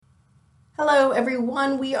Hello,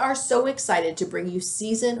 everyone. We are so excited to bring you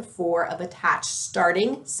season 4 of Attached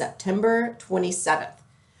starting September 27th.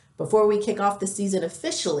 Before we kick off the season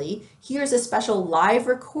officially, here's a special live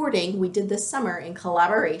recording we did this summer in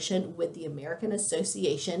collaboration with the American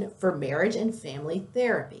Association for Marriage and Family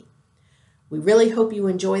Therapy. We really hope you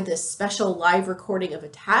enjoy this special live recording of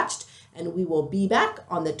Attached, and we will be back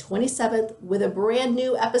on the 27th with a brand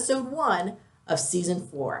new episode 1 of season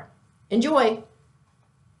 4. Enjoy!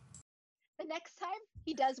 The next time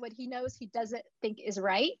he does what he knows he doesn't think is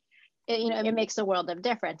right, it makes a world of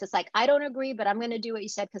difference. It's like, I don't agree, but I'm going to do what you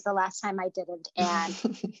said because the last time I didn't. And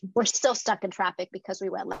we're still stuck in traffic because we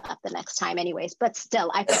went left the next time anyways. But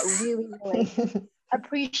still, I felt really, really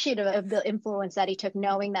appreciative of the influence that he took,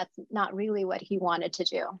 knowing that's not really what he wanted to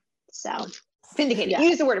do. So vindicated. Yeah. You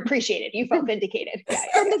used the word appreciated. You felt vindicated.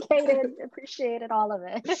 Vindicated, appreciated all of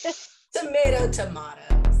it. Tomato.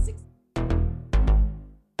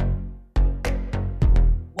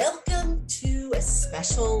 Welcome to a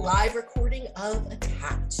special live recording of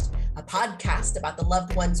Attached, a podcast about the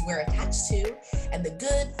loved ones we're attached to and the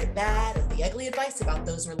good, the bad, and the ugly advice about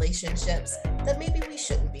those relationships that maybe we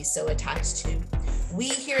shouldn't be so attached to. We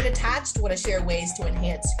here at Attached want to share ways to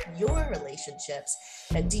enhance your relationships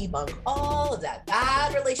and debunk all of that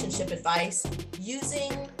bad relationship advice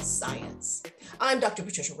using science. I'm Dr.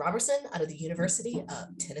 Patricia Robertson out of the University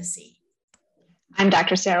of Tennessee. I'm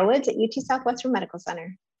Dr. Sarah Woods at UT Southwestern Medical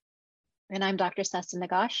Center. And I'm Dr. Sesta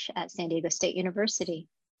Nagash at San Diego State University.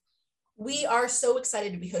 We are so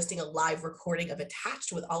excited to be hosting a live recording of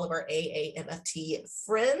Attached with all of our AAMFT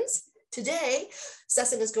friends. Today,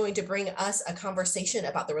 Sesson is going to bring us a conversation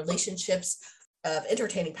about the relationships of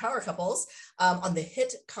entertaining power couples on the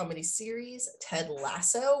hit comedy series, Ted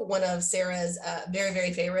Lasso, one of Sarah's very,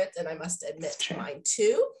 very favorites, and I must admit mine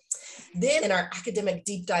too. Then in our academic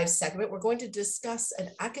deep dive segment, we're going to discuss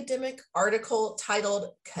an academic article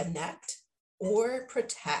titled Connect or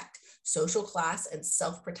Protect: Social Class and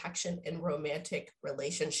Self-Protection in Romantic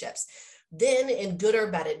Relationships. Then in Good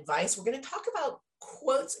or Bad Advice, we're going to talk about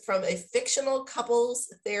quotes from a fictional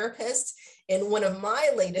couples therapist in one of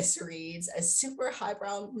my latest reads, a super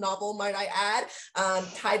highbrow novel, might I add,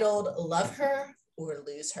 titled Love Her or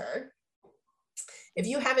Lose Her. If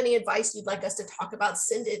you have any advice you'd like us to talk about,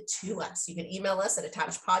 send it to us. You can email us at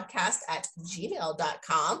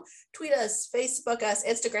attachedpodcast@gmail.com, tweet us, Facebook us,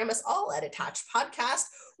 Instagram us, all at attachedpodcast,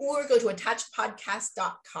 or go to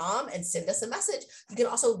attachedpodcast.com and send us a message. You can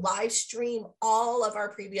also live stream all of our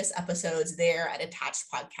previous episodes there at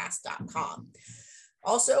attachedpodcast.com.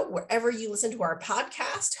 Also, wherever you listen to our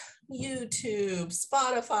podcast, YouTube,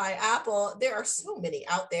 Spotify, Apple, there are so many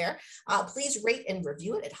out there. Please rate and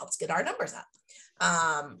review it. It helps get our numbers up.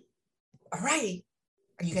 All right.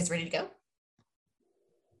 Are you guys ready to go?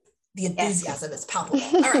 The enthusiasm is palpable.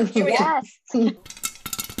 All right, here we go.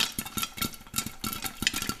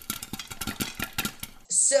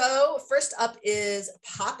 So first up is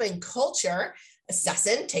pop and culture.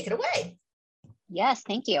 Sesson, take it away. Yes,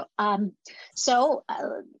 thank you.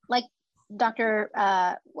 Like Dr.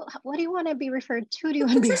 What do you want to be referred to? Who do you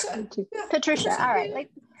want to be referred to? Yeah, Patricia. All right.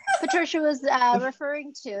 Like Patricia was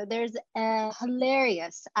referring to, there's a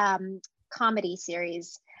hilarious comedy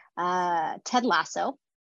series, Ted Lasso.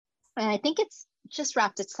 And I think it's just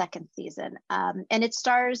wrapped its second season. And it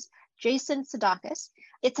stars Jason Sudeikis.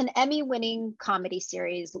 It's an Emmy-winning comedy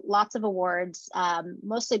series, lots of awards,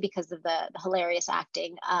 mostly because of the hilarious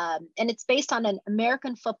acting. And it's based on an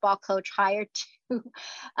American football coach hired to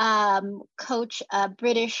coach a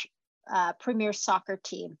British Premier Soccer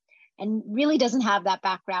team, and really doesn't have that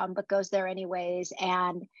background, but goes there anyways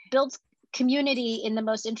and builds community in the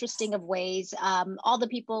most interesting of ways. All the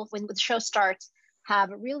people, when the show starts, have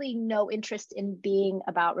really no interest in being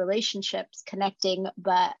about relationships, connecting,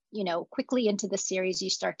 but quickly into the series, you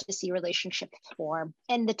start to see relationships form.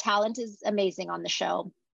 And the talent is amazing on the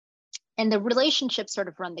show. And the relationships sort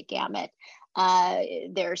of run the gamut.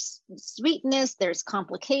 There's sweetness, there's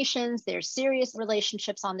complications, there's serious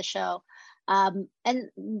relationships on the show. And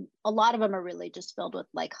a lot of them are really just filled with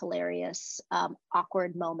like hilarious,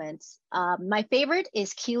 awkward moments. My favorite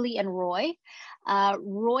is Keely and Roy.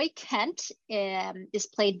 Roy Kent is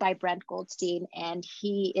played by Brent Goldstein, and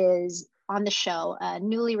he is on the show, a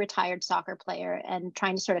newly retired soccer player and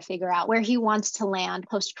trying to sort of figure out where he wants to land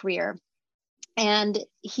post-career. And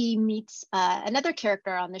he meets another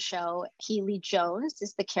character on the show. Keely Jones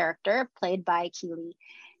is the character played by Keely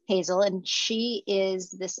Hazel, and she is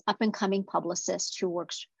this up-and-coming publicist who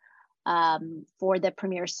works for the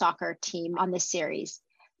Premier Soccer team on this series.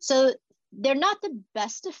 So they're not the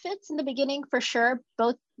best of fits in the beginning, for sure.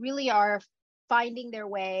 Both really are finding their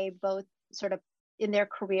way, both sort of in their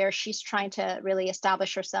career. She's trying to really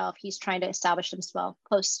establish herself. He's trying to establish himself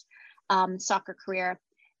post soccer career.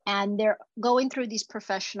 And they're going through these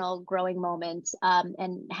professional growing moments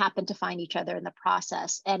and happen to find each other in the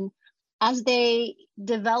process. And as they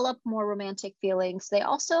develop more romantic feelings, they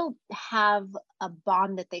also have a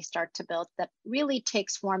bond that they start to build that really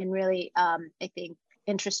takes form in really, I think,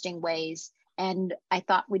 interesting ways. And I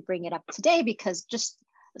thought we'd bring it up today because just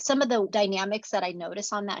some of the dynamics that I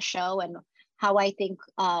notice on that show and how I think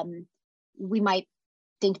we might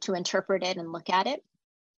think to interpret it and look at it.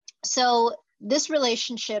 So this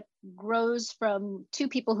relationship grows from two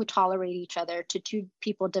people who tolerate each other to two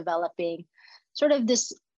people developing sort of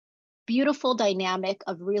this beautiful dynamic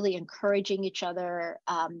of really encouraging each other,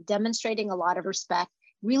 demonstrating a lot of respect,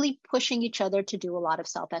 really pushing each other to do a lot of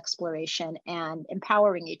self-exploration and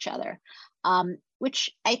empowering each other,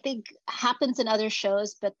 which I think happens in other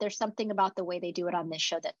shows, but there's something about the way they do it on this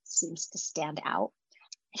show that seems to stand out.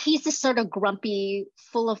 He's this sort of grumpy,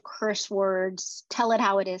 full of curse words, tell it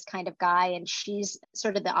how it is kind of guy. And she's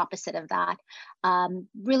sort of the opposite of that.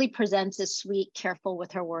 Really presents as sweet, careful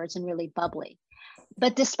with her words, and really bubbly.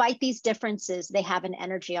 But despite these differences, they have an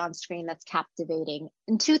energy on screen that's captivating.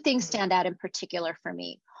 And two things stand out in particular for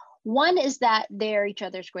me. One is that they're each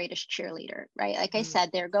other's greatest cheerleader, right? Like I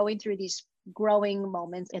said, they're going through these growing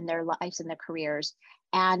moments in their lives and their careers,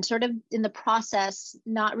 and sort of in the process,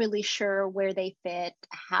 not really sure where they fit,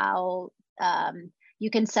 how you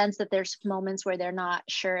can sense that there's moments where they're not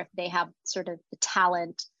sure if they have sort of the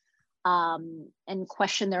talent and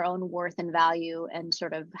question their own worth and value, and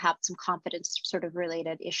sort of have some confidence sort of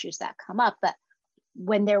related issues that come up. But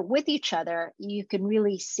when they're with each other, you can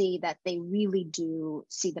really see that they really do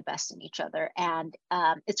see the best in each other. And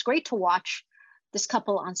it's great to watch this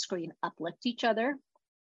couple on screen uplift each other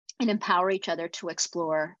and empower each other to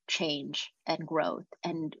explore change and growth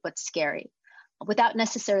and what's scary without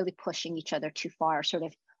necessarily pushing each other too far, sort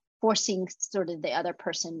of forcing sort of the other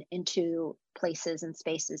person into places and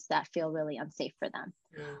spaces that feel really unsafe for them.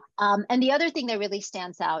 And the other thing that really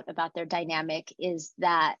stands out about their dynamic is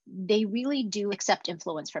that they really do accept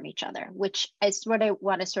influence from each other, which is what I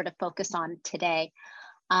want to sort of focus on today.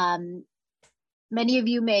 Many of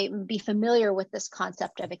you may be familiar with this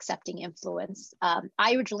concept of accepting influence.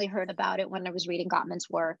 I originally heard about it when I was reading Gottman's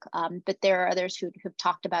work, but there are others who've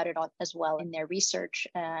talked about it as well in their research,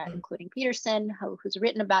 including Peterson, who's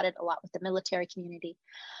written about it a lot with the military community.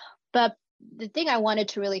 But the thing I wanted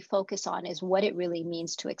to really focus on is what it really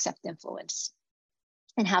means to accept influence,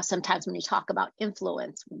 and how sometimes when you talk about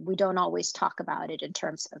influence, we don't always talk about it in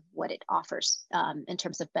terms of what it offers in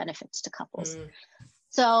terms of benefits to couples.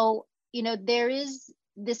 So, you know, there is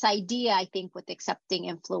this idea, I think, with accepting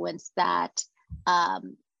influence that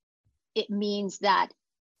it means that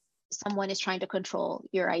someone is trying to control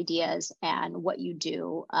your ideas and what you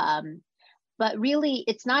do. But really,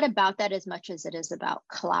 it's not about that as much as it is about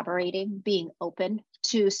collaborating, being open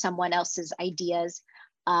to someone else's ideas.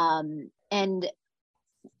 And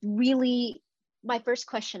really, my first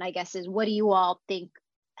question, I guess, is what do you all think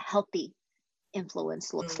healthy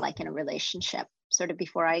influence looks like in a relationship? Sort of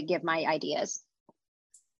before I give my ideas.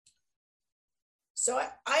 So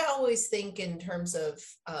I always think in terms of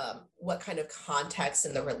what kind of context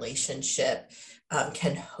in the relationship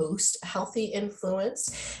can host healthy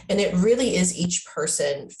influence. And it really is each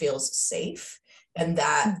person feels safe, and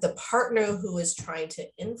that the partner who is trying to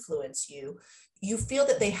influence you, you feel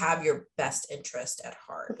that they have your best interest at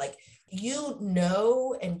heart. Like, you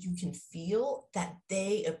know, and you can feel that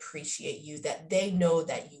they appreciate you, that they know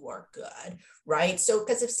that you are good, right? So,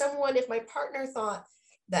 because if my partner thought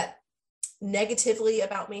that negatively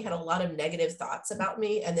about me, had a lot of negative thoughts about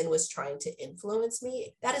me, and then was trying to influence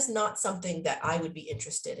me, that is not something that I would be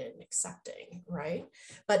interested in accepting, right?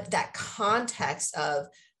 But that context of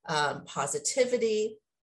positivity,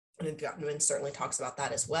 and Gottman certainly talks about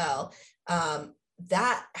that as well,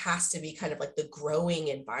 that has to be kind of like the growing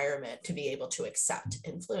environment to be able to accept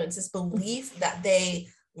influence, is belief that they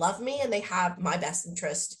love me and they have my best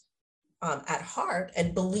interest at heart,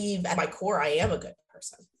 and believe at my core I am a good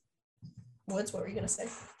person. Woods, what were you going to say?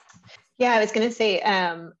 Yeah, I was going to say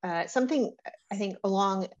something, I think,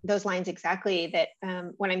 along those lines exactly, that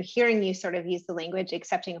when I'm hearing you sort of use the language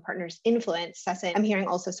accepting a partner's influence, I'm hearing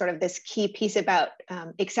also sort of this key piece about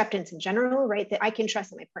acceptance in general, right? That I can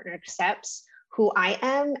trust that my partner accepts who I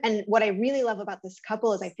am. And what I really love about this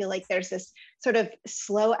couple is I feel like there's this sort of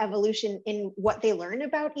slow evolution in what they learn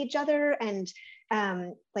about each other, and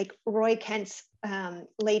like Roy Kent's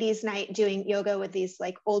ladies' night doing yoga with these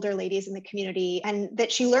like older ladies in the community, and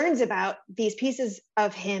that she learns about these pieces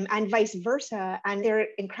of him and vice versa, and they're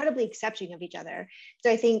incredibly accepting of each other.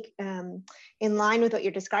 So I think in line with what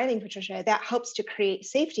you're describing, Patricia, that helps to create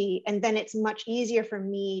safety, and then it's much easier for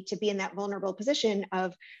me to be in that vulnerable position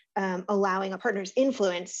of allowing a partner's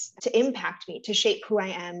influence to impact me, to shape who I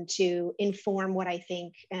am, to inform what I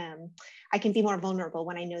think. I can be more vulnerable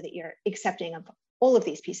when I know that you're accepting of all of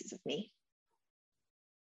these pieces of me.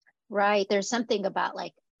 Right. There's something about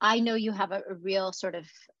like, I know you have a real sort of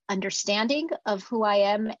understanding of who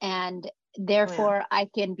I am, and therefore I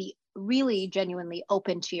can be really genuinely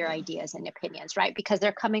open to your ideas and opinions, right? Because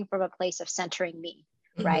they're coming from a place of centering me,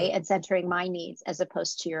 right? And centering my needs as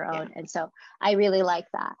opposed to your own. And so I really like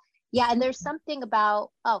that. Yeah. And there's something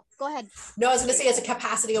about, oh, go ahead. No, I was going to say it's a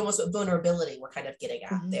capacity almost with vulnerability we're kind of getting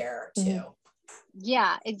at there too.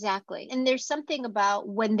 Yeah, exactly. And there's something about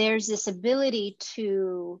when there's this ability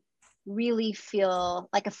to really feel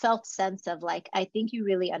like a felt sense of like, I think you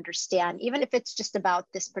really understand, even if it's just about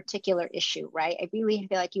this particular issue, right? I really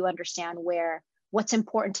feel like you understand what's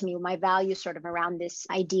important to me, my values sort of around this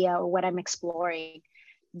idea or what I'm exploring,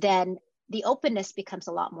 then the openness becomes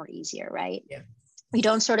a lot more easier, right? Yeah. You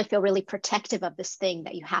don't sort of feel really protective of this thing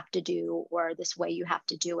that you have to do or this way you have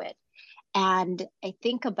to do it. And I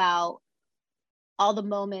think about all the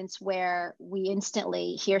moments where we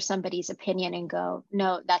instantly hear somebody's opinion and go,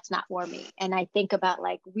 no, that's not for me. And I think about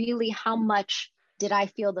like, really, how much did I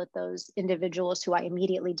feel that those individuals who I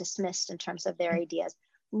immediately dismissed in terms of their ideas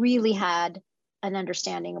really had an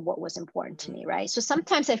understanding of what was important to me, right? So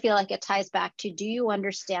sometimes I feel like it ties back to, do you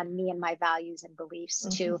understand me and my values and beliefs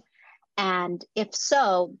too? And if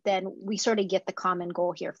so, then we sort of get the common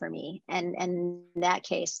goal here for me. And in that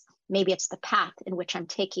case, maybe it's the path in which I'm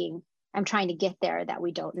trying to get there that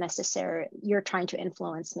we don't necessarily, you're trying to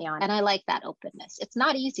influence me on. And I like that openness. It's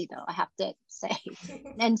not easy though, I have to say.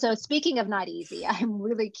 And so speaking of not easy, I'm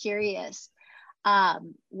really curious,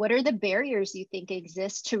 what are the barriers you think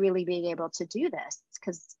exist to really being able to do this?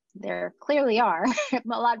 Because there clearly are. A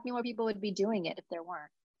lot more people would be doing it if there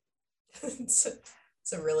weren't.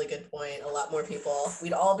 It's a really good point. A lot more people,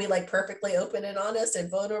 we'd all be like perfectly open and honest and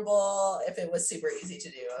vulnerable if it was super easy to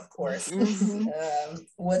do, of course.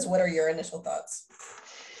 Woods, what are your initial thoughts?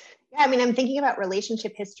 Yeah, I mean, I'm thinking about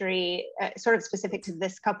relationship history, sort of specific to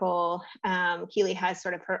this couple. Keely has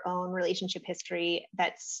sort of her own relationship history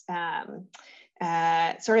that's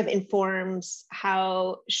sort of informs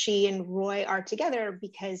how she and Roy are together,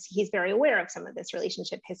 because he's very aware of some of this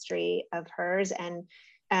relationship history of hers. And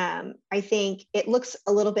I think it looks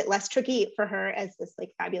a little bit less tricky for her as this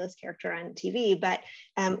like fabulous character on TV. But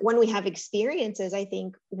when we have experiences, I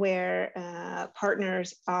think, where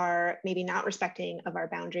partners are maybe not respecting of our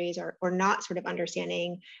boundaries or not sort of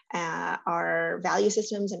understanding our value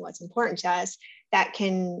systems and what's important to us, that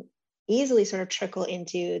can easily sort of trickle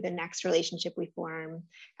into the next relationship we form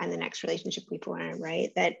and the next relationship we form,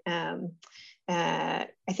 right? That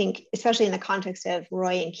I think, especially in the context of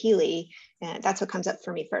Roy and Keely, that's what comes up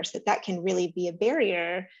for me first, that can really be a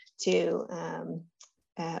barrier to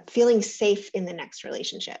feeling safe in the next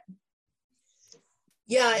relationship.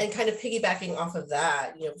 Yeah, and kind of piggybacking off of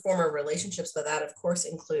that, former relationships, but that of course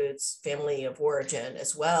includes family of origin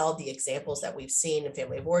as well. The examples that we've seen in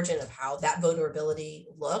family of origin of how that vulnerability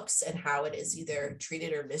looks and how it is either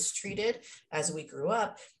treated or mistreated as we grew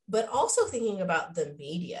up, but also thinking about the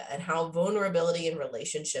media and how vulnerability in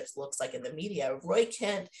relationships looks like in the media. Roy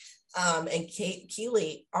Kent and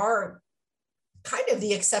Keely are kind of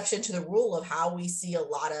the exception to the rule of how we see a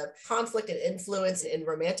lot of conflict and influence in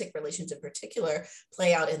romantic relations in particular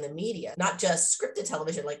play out in the media, not just scripted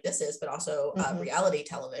television like this is, but also reality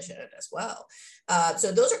television as well.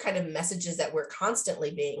 So those are kind of messages that we're constantly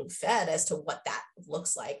being fed as to what that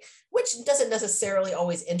looks like, which doesn't necessarily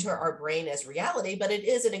always enter our brain as reality, but it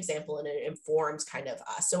is an example and it informs kind of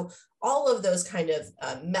us. So all of those kind of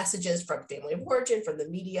messages from family of origin, from the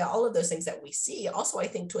media, all of those things that we see also, I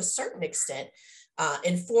think to a certain extent,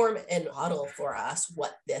 inform and model for us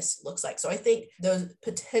what this looks like. So I think those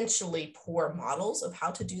potentially poor models of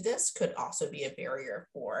how to do this could also be a barrier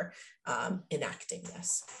for enacting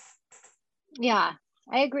this. Yeah,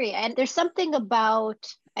 I agree. And there's something about,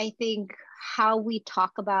 I think, how we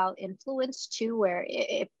talk about influence too, where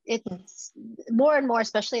it's more and more,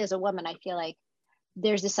 especially as a woman, I feel like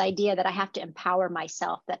there's this idea that I have to empower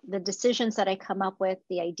myself, that the decisions that I come up with,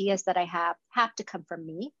 the ideas that I have to come from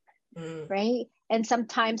me, right? And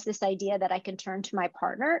sometimes this idea that I can turn to my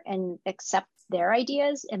partner and accept their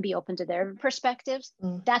ideas and be open to their perspectives,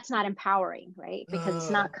 that's not empowering, right? Because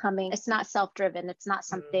it's not self-driven. It's not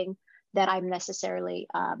something that I'm necessarily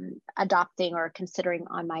adopting or considering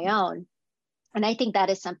on my own. And I think that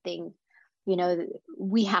is something, you know,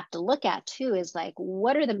 we have to look at too, is like,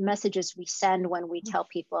 what are the messages we send when we tell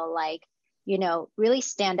people, like, you know, really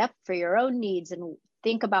stand up for your own needs and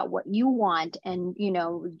think about what you want, and, you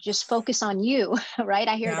know, just focus on you, right?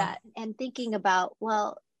 I hear that. And thinking about,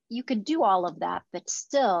 well, you could do all of that, but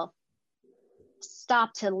still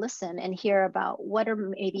stop to listen and hear about what are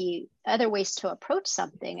maybe other ways to approach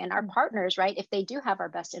something. And our partners, right, if they do have our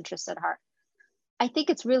best interests at heart, I think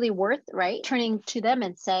it's really worth, right, turning to them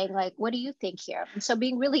and saying, like, what do you think here? And so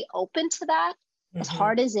being really open to that, as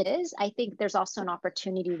hard as it is, I think there's also an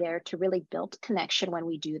opportunity there to really build connection when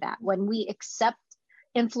we do that. When we accept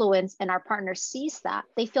influence and our partner sees that,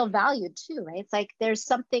 they feel valued too, right? It's like there's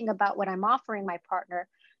something about what I'm offering my partner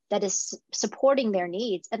that is supporting their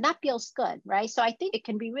needs, and that feels good, right? So I think it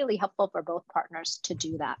can be really helpful for both partners to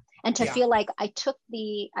do that, and to feel like I took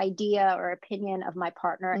the idea or opinion of my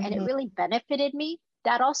partner and it really benefited me.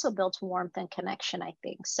 That also builds warmth and connection, I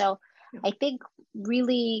think. So I think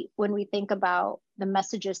really when we think about the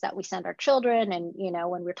messages that we send our children, and, you know,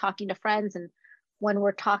 when we're talking to friends, and when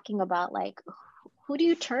we're talking about, like, who do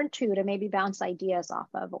you turn to maybe bounce ideas off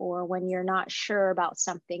of? Or when you're not sure about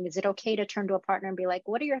something, is it okay to turn to a partner and be like,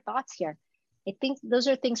 what are your thoughts here? I think those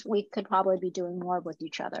are things we could probably be doing more with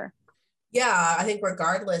each other. Yeah, I think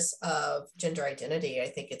regardless of gender identity, I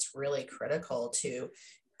think it's really critical to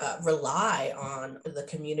rely on the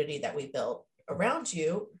community that we built around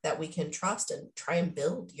you, that we can trust, and try and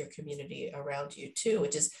build your community around you too,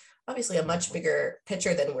 which is obviously a much bigger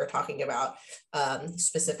picture than we're talking about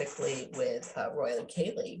specifically with Royal and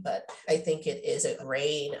Kaylee, but I think it is a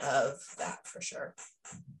grain of that for sure.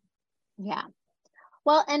 Yeah.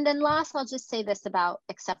 Well, and then last, I'll just say this about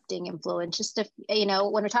accepting influence. Just to, you know,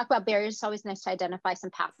 when we talk about barriers, it's always nice to identify some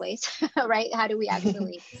pathways, right? How do we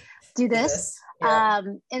actually do this? Yeah.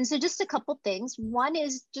 And so just a couple things. One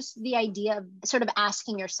is just the idea of sort of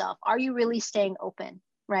asking yourself, are you really staying open,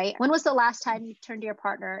 right? When was the last time you turned to your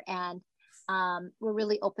partner and were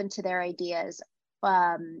really open to their ideas,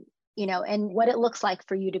 you know, and what it looks like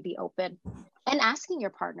for you to be open? And asking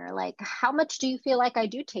your partner, like, how much do you feel like I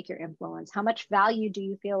do take your influence? How much value do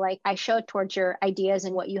you feel like I show towards your ideas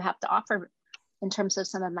and what you have to offer in terms of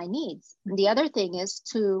some of my needs? And the other thing is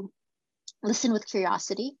to listen with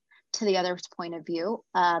curiosity to the other's point of view.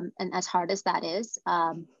 And as hard as that is,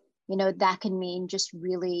 you know, that can mean just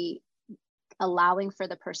really allowing for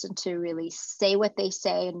the person to really say what they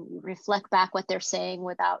say and reflect back what they're saying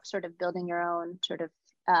without sort of building your own sort of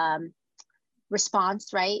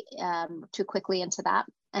response, right, too quickly into that.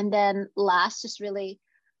 And then last, just really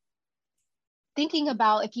thinking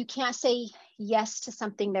about, if you can't say yes to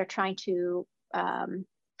something they're trying to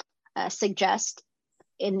suggest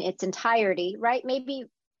in its entirety, right, maybe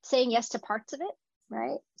saying yes to parts of it,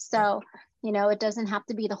 right? So, you know, it doesn't have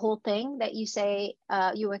to be the whole thing that you say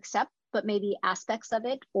you accept, but maybe aspects of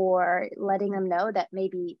it, or letting them know that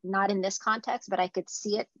maybe not in this context, but I could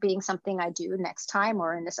see it being something I do next time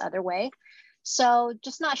or in this other way. So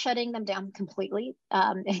just not shutting them down completely,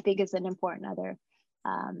 I think is an important other,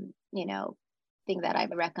 you know, thing that I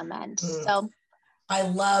would recommend. So I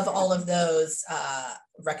love all of those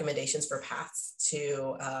recommendations for paths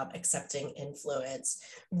to accepting influence.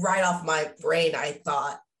 Right off my brain, I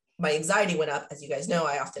thought my anxiety went up. As you guys know,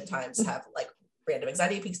 I oftentimes have like random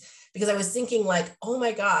anxiety peaks, because I was thinking like, oh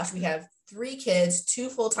my gosh, we have 3 kids, 2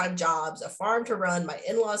 full-time jobs, a farm to run, my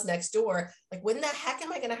in-laws next door. Like, when the heck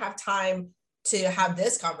am I going to have time to have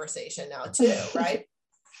this conversation now too, right?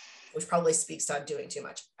 Which probably speaks to I'm doing too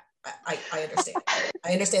much. I understand.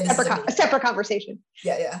 I understand this is a separate conversation.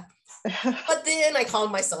 Yeah. But then I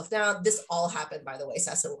calmed myself down. This all happened, by the way,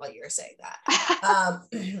 Sessa, while you were saying that.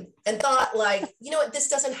 And thought, like, you know what, this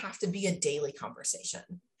doesn't have to be a daily conversation.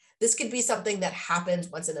 This could be something that happens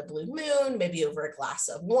once in a blue moon, maybe over a glass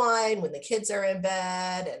of wine when the kids are in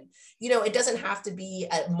bed. And, you know, it doesn't have to be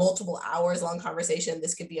a multiple hours long conversation.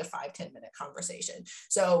 This could be a 5-10 minute conversation.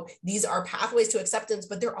 So these are pathways to acceptance,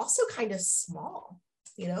 but they're also kind of small.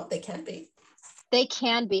 You know, they can be. They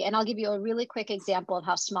can be. And I'll give you a really quick example of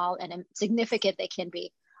how small and significant they can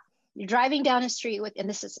be. You're driving down a street with, and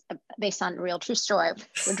this is based on a real true story.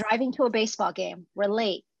 We're driving to a baseball game. We're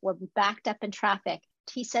late. We're backed up in traffic.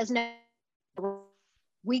 He says, no,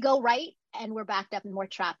 we go right and we're backed up in more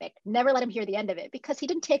traffic. Never let him hear the end of it, because he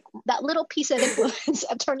didn't take that little piece of influence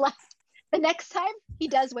of turn left. The next time he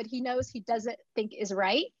does what he knows he doesn't think is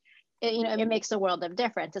right, it makes a world of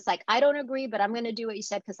difference. It's like, I don't agree, but I'm going to do what you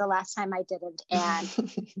said, because the last time I didn't.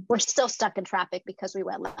 And we're still stuck in traffic because we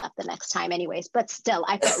went left the next time anyways. But still,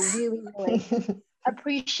 I felt really, really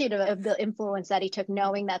appreciative of the influence that he took,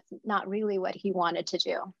 knowing that's not really what he wanted to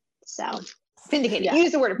do. So vindicated. Yeah. You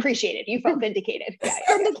use the word appreciated. You felt vindicated. Yeah.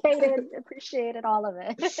 Vindicated, appreciated all of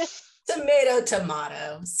it. Tomato,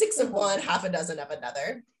 tomato, 6 of one, half a dozen of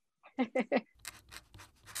another.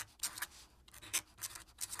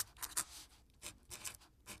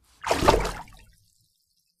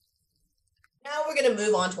 Now we're going to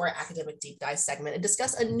move on to our academic deep dive segment and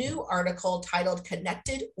discuss a new article titled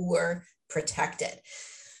Connected or Protected: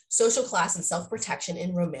 Social Class and Self-Protection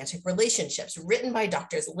in Romantic Relationships, written by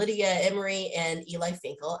Drs. Lydia Emery and Eli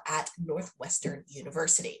Finkel at Northwestern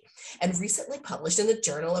University, and recently published in the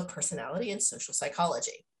Journal of Personality and Social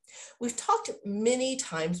Psychology. We've talked many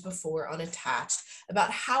times before on Attached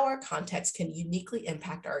about how our context can uniquely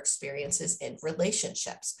impact our experiences in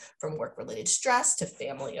relationships, from work-related stress to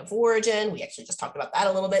family of origin. We actually just talked about that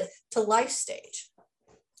a little bit, to life stage.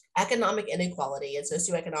 Economic inequality and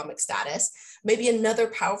socioeconomic status may be another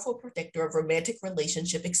powerful predictor of romantic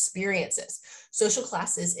relationship experiences. Social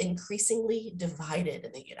class is increasingly divided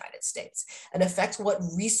in the United States and affects what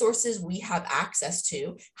resources we have access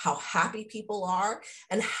to, how happy people are,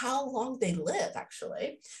 and how long they live,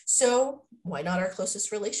 actually. So why not our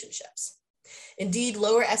closest relationships? Indeed,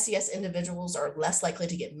 lower SES individuals are less likely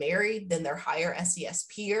to get married than their higher SES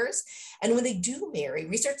peers. And when they do marry,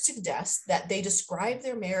 research suggests that they describe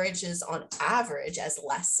their marriages on average as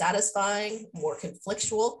less satisfying, more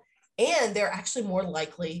conflictual, and they're actually more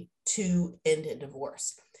likely to end in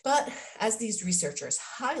divorce. But as these researchers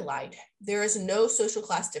highlight, there is no social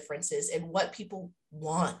class differences in what people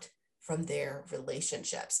want from their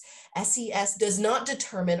relationships. SES does not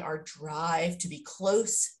determine our drive to be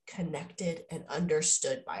close, connected, and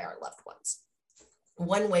understood by our loved ones.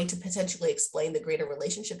 One way to potentially explain the greater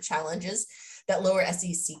relationship challenges that lower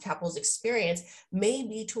SES couples experience may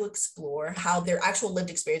be to explore how their actual lived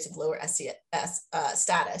experience of lower SES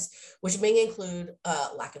status, which may include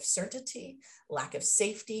lack of certainty, lack of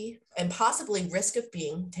safety, and possibly risk of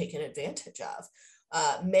being taken advantage of,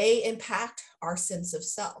 may impact our sense of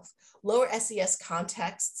self. Lower SES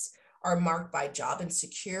contexts are marked by job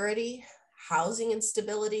insecurity, housing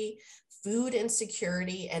instability, food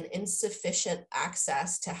insecurity, and insufficient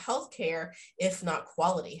access to healthcare, if not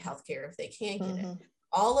quality healthcare if they can get it.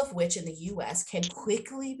 All of which in the US can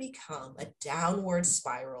quickly become a downward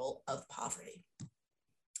spiral of poverty.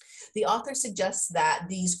 The author suggests that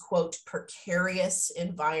these, quote, precarious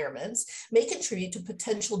environments may contribute to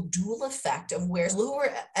potential dual effect of where lower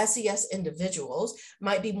SES individuals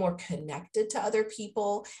might be more connected to other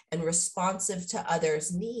people and responsive to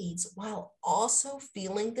others' needs, while also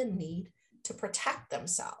feeling the need to protect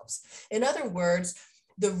themselves. In other words,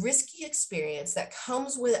 the risky experience that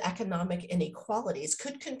comes with economic inequalities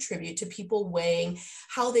could contribute to people weighing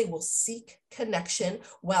how they will seek connection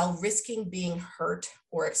while risking being hurt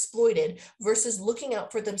or exploited versus looking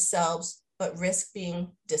out for themselves but risk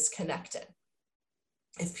being disconnected.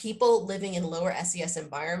 If people living in lower SES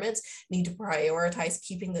environments need to prioritize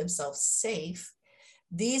keeping themselves safe,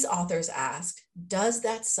 these authors ask, does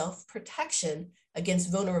that self-protection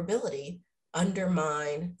against vulnerability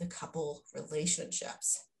undermine the couple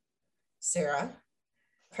relationships? Sarah,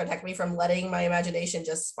 protect me from letting my imagination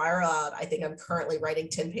just spiral out. I think I'm currently writing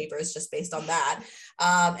 10 papers just based on that,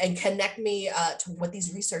 and connect me to what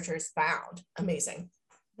these researchers found. Amazing.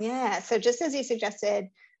 Yeah, so just as you suggested,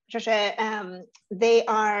 Patricia, they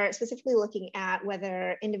are specifically looking at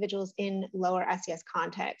whether individuals in lower SES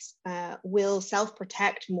contexts will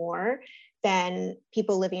self-protect more than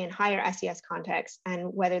people living in higher SES contexts,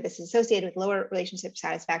 and whether this is associated with lower relationship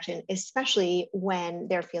satisfaction, especially when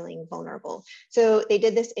they're feeling vulnerable. So they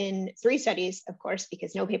did this in 3 studies, of course,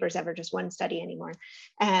 because no paper is ever just one study anymore.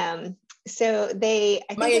 So they,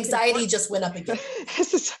 I think my anxiety just went up again.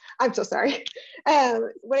 I'm so sorry.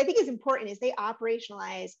 What I think is important is they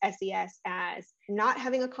operationalize SES as not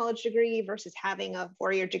having a college degree versus having a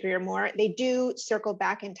 4-year degree or more. They do circle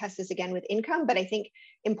back and test this again with income, but I think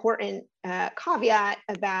important caveat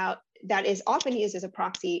about that is often used as a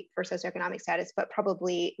proxy for socioeconomic status, but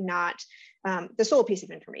probably not the sole piece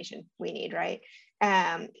of information we need, right?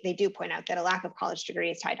 They do point out that a lack of college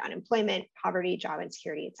degree is tied to unemployment, poverty, job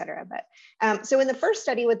insecurity, et cetera. But so in the first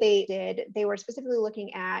study, what they did, they were specifically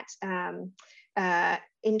looking at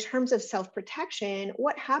in terms of self-protection,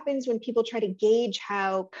 what happens when people try to gauge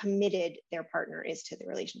how committed their partner is to the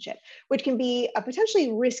relationship, which can be a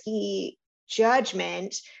potentially risky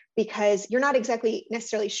judgment because you're not exactly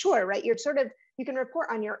necessarily sure, right? You're sort of you can report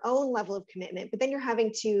on your own level of commitment, but then you're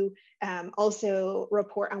having to also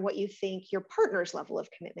report on what you think your partner's level of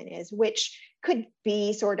commitment is, which could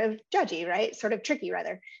be sort of judgy, right? Sort of tricky,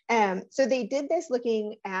 rather. So they did this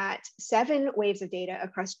looking at 7 waves of data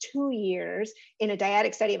across 2 years in a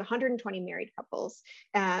dyadic study of 120 married couples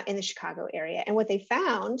in the Chicago area. And what they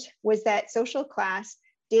found was that social class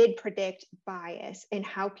did predict bias in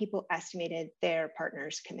how people estimated their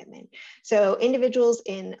partner's commitment. So individuals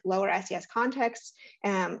in lower SES contexts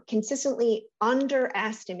consistently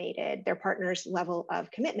underestimated their partner's level of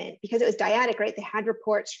commitment because it was dyadic, right? They had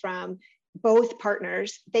reports from both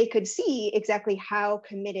partners. They could see exactly how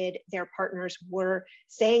committed their partners were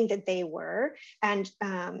saying that they were. And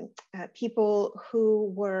people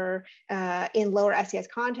who were in lower SES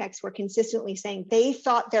contexts were consistently saying they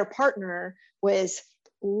thought their partner was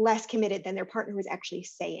less committed than their partner was actually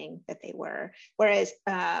saying that they were. Whereas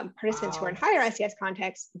participants who are in higher SES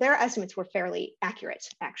contexts, their estimates were fairly accurate,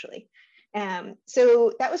 actually.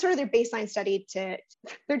 So that was sort of their baseline study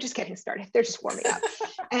they're just getting started. They're just warming up.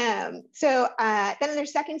 Then in their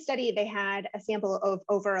second study, they had a sample of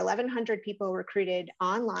over 1,100 people recruited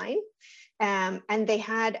online. And they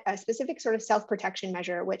had a specific sort of self-protection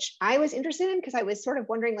measure, which I was interested in because I was sort of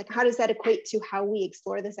wondering, like, how does that equate to how we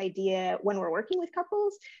explore this idea when we're working with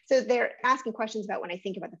couples? So they're asking questions about when I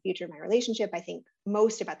think about the future of my relationship, I think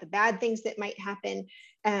most about the bad things that might happen,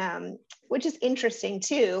 which is interesting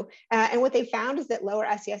too. And what they found is that lower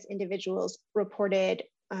SES individuals reported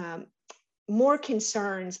more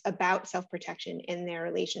concerns about self-protection in their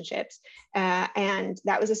relationships. And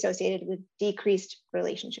that was associated with decreased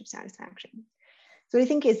relationship satisfaction. So what I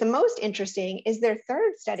think is the most interesting is their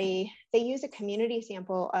third study. They use a community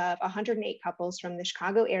sample of 108 couples from the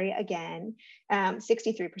Chicago area again,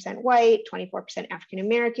 63% white, 24%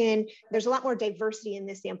 African-American. There's a lot more diversity in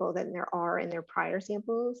this sample than there are in their prior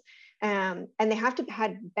samples. And they have to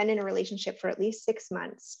had been in a relationship for at least 6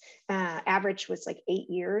 months. Average was like 8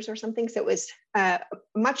 years or something. So it was a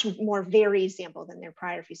much more varied sample than their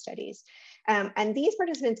prior few studies. And these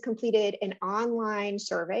participants completed an online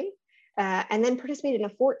survey and then participated in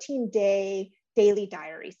a 14-day daily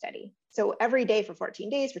diary study. So every day for 14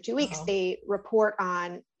 days, for 2 weeks, they report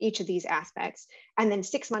on each of these aspects. And then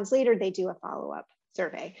 6 months later, they do a follow-up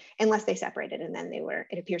survey, unless they separated. And then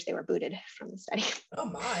it appears they were booted from the study. Oh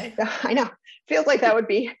my. So I know, feels like that would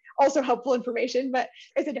be also helpful information, but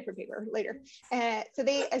it's a different paper later. So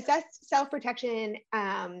they assessed self-protection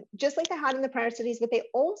just like they had in the prior studies, but they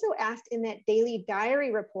also asked in that daily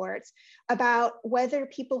diary reports about whether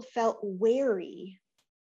people felt wary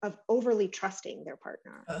of overly trusting their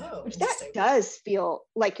partner, which that does feel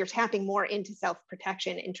like you're tapping more into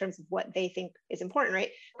self-protection in terms of what they think is important, right?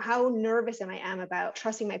 How nervous am I about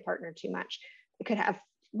trusting my partner too much? It could have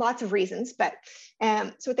lots of reasons, but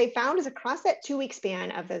so what they found is across that 2-week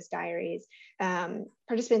span of those diaries,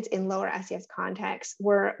 participants in lower SES contexts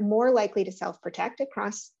were more likely to self-protect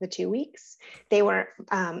across the 2 weeks. They were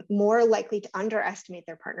more likely to underestimate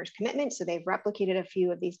their partner's commitment. So they've replicated a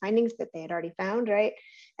few of these findings that they had already found, right?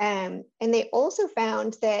 And they also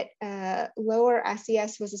found that lower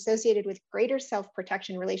SES was associated with greater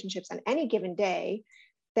self-protection relationships on any given day,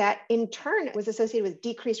 that in turn was associated with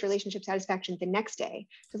decreased relationship satisfaction the next day.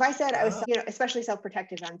 So if I said I was, especially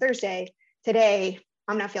self-protective on Thursday, today,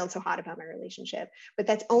 I'm not feeling so hot about my relationship, but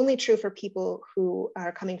that's only true for people who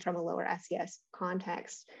are coming from a lower SES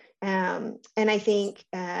context. And I think,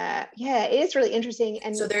 it is really interesting.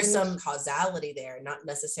 And so there's some causality there, not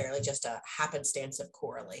necessarily just a happenstance of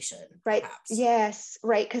correlation. Right. Perhaps. Yes.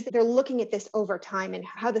 Right. Because they're looking at this over time and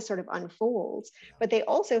how this sort of unfolds. But they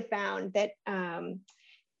also found that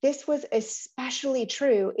this was especially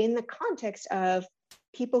true in the context of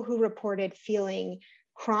people who reported feeling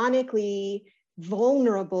chronically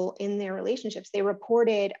vulnerable in their relationships. They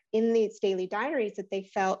reported in these daily diaries that they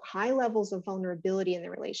felt high levels of vulnerability in their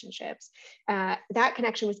relationships. That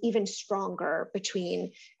connection was even stronger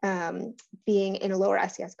between being in a lower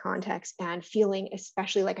SES context and feeling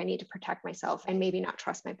especially like I need to protect myself and maybe not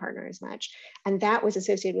trust my partner as much. And that was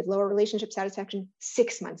associated with lower relationship satisfaction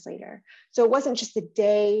 6 months later. So it wasn't just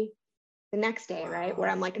the next day, right? Where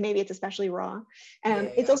I'm like, maybe it's especially raw.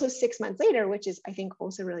 It's also 6 months later, which is, I think,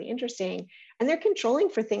 also really interesting. And they're controlling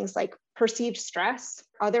for things like perceived stress,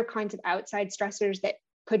 other kinds of outside stressors that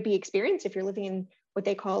could be experienced if you're living in what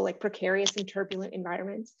they call like precarious and turbulent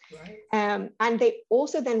environments. Right. And they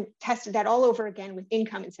also then tested that all over again with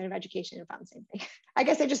income instead of education and found the same thing. I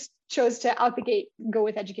guess I just chose to out the gate go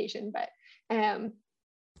with education, but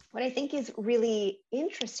what I think is really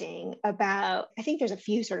interesting about, I think there's a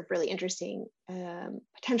few sort of really interesting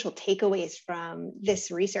potential takeaways from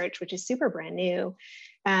this research, which is super brand new.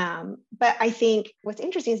 But I think what's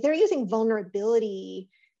interesting is they're using vulnerability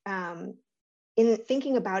in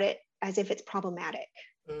thinking about it as if it's problematic.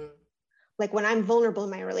 Like when I'm vulnerable in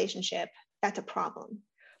my relationship, that's a problem.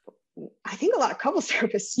 I think a lot of couples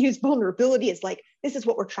therapists use vulnerability as like, this is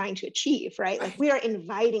what we're trying to achieve, right? Like we are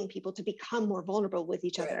inviting people to become more vulnerable with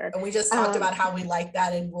each other. And we just talked about how we like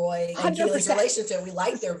that in Roy and Keely's relationship. We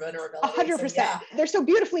like their vulnerability. 100%. So, yeah. They're so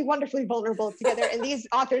beautifully, wonderfully vulnerable together. And these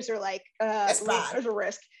authors are like, there's a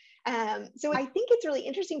risk. So I think it's really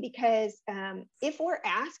interesting because if we're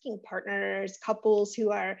asking partners, couples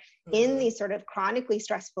who are in these sort of chronically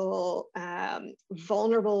stressful,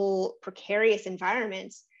 vulnerable, precarious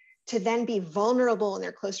environments to then be vulnerable in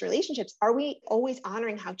their close relationships, are we always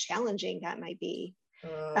honoring how challenging that might be?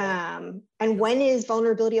 And when is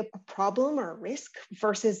vulnerability a problem or a risk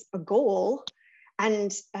versus a goal?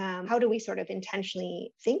 And how do we sort of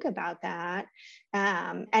intentionally think about that?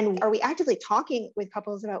 And are we actively talking with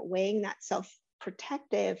couples about weighing that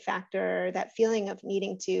self-protective factor, that feeling of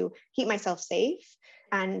needing to keep myself safe,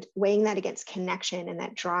 and weighing that against connection and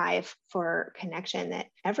that drive for connection that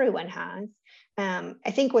everyone has?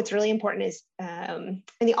 I think what's really important is, and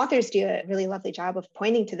the authors do a really lovely job of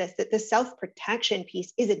pointing to this, that the self-protection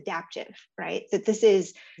piece is adaptive, right? That this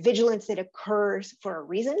is vigilance that occurs for a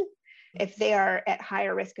reason. If they are at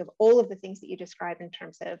higher risk of all of the things that you described in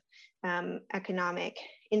terms of economic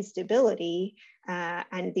instability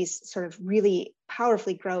and these sort of really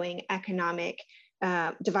powerfully growing economic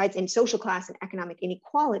divides in social class and economic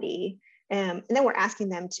inequality, and then we're asking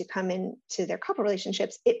them to come into their couple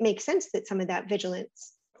relationships, it makes sense that some of that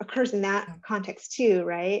vigilance occurs in that context too,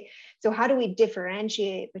 right? So how do we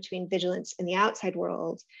differentiate between vigilance in the outside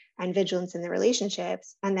world and vigilance in the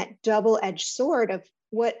relationships, and that double-edged sword of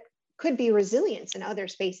what could be resilience in other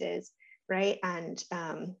spaces, right? And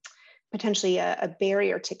potentially a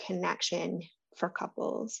barrier to connection for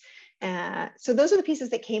couples. So those are the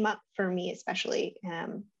pieces that came up for me, especially.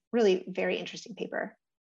 Really very interesting paper.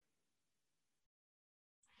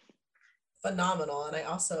 Phenomenal. And I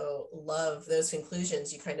also love those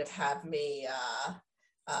conclusions. You kind of have me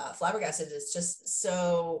flabbergasted. It's just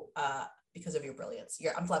so because of your brilliance.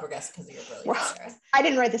 I'm flabbergasted because of your brilliance, Wow. Sarah. I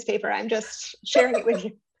didn't write this paper. I'm just sharing it with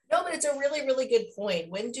you. No, but it's a really, really good point.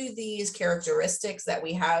 When do these characteristics that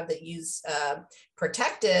we have that use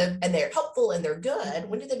protective and they're helpful and they're good,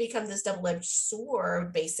 when do they become this double-edged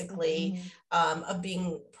sword, basically, of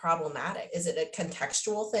being problematic? Is it a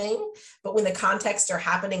contextual thing? But when the contexts are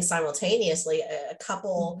happening simultaneously, a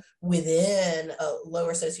couple within a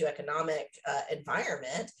lower socioeconomic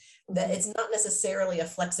environment, that it's not necessarily a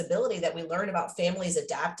flexibility that we learn about families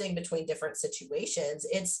adapting between different situations.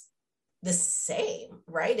 It's the same,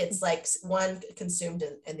 right? It's like one consumed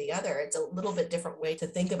in the other. It's a little bit different way to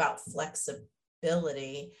think about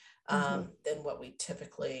flexibility than what we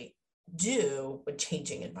typically do with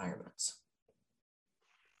changing environments.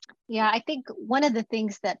 Yeah, I think one of the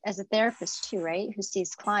things that as a therapist too, right, who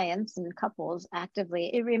sees clients and couples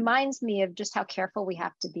actively, it reminds me of just how careful we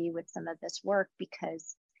have to be with some of this work,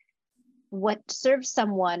 because what serves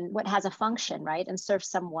someone, what has a function, right, and serves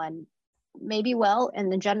someone maybe well in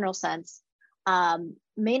the general sense,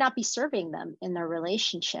 may not be serving them in their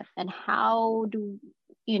relationship. And how do,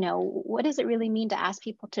 what does it really mean to ask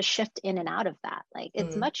people to shift in and out of that? Like,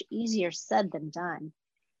 it's much easier said than done,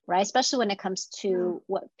 right? Especially when it comes to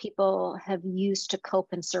what people have used to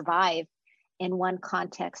cope and survive in one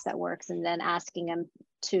context that works, and then asking them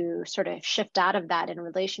to sort of shift out of that in a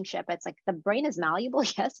relationship. It's like the brain is malleable,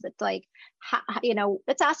 yes, but like,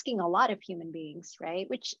 it's asking a lot of human beings, right?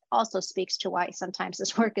 Which also speaks to why sometimes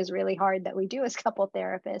this work is really hard that we do as couple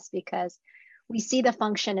therapists, because we see the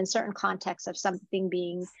function in certain contexts of something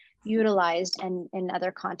being utilized, and in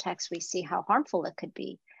other contexts, we see how harmful it could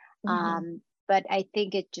be. But I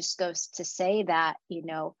think it just goes to say that,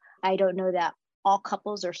 I don't know that all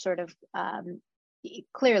couples are sort of,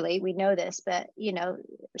 clearly we know this, but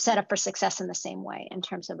set up for success in the same way in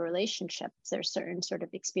terms of relationships. There's certain sort of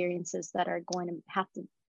experiences that are going to have to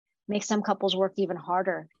make some couples work even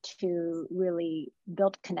harder to really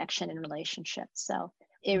build connection in relationships. So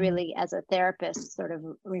it really, as a therapist, sort of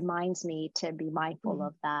reminds me to be mindful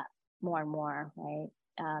of that more and more, right?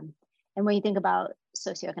 And when you think about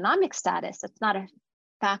socioeconomic status, it's not a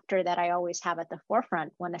factor that I always have at the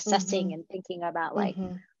forefront when assessing and thinking about like,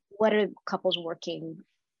 what are couples working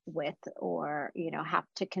with, or have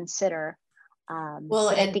to consider. Well,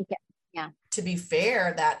 and I think to be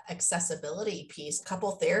fair, that accessibility piece,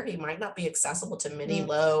 couple therapy might not be accessible to many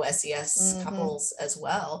low SES couples as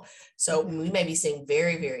well. So we may be seeing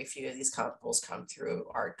very, very few of these couples come through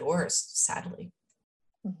our doors, sadly.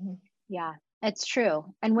 Yeah, It's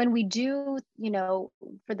true. And when we do,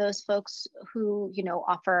 for those folks who,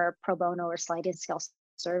 offer pro bono or sliding scale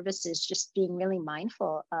services, just being really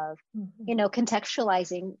mindful of,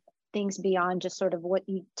 contextualizing things beyond just sort of what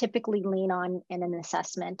you typically lean on in an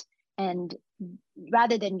assessment. And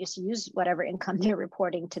rather than just use whatever income they're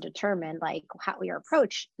reporting to determine like how your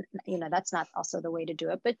approach, that's not also the way to do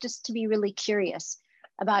it, but just to be really curious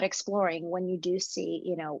about exploring when you do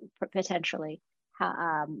see, potentially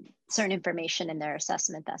certain information in their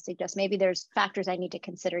assessment that suggests maybe there's factors I need to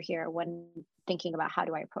consider here when thinking about how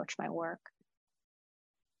do I approach my work.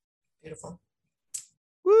 Beautiful.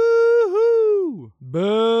 Woohoo!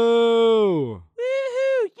 Boo!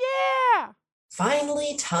 Woohoo! Yeah!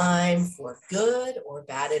 Finally, time for good or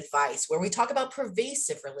bad advice, where we talk about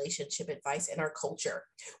pervasive relationship advice in our culture.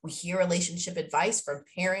 We hear relationship advice from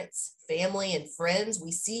parents, family, and friends.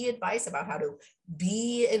 We see advice about how to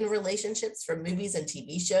be in relationships from movies and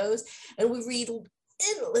TV shows, and we read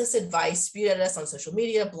endless advice spewed at us on social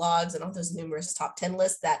media, blogs, and all those numerous top 10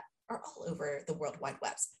 lists that are all over the World Wide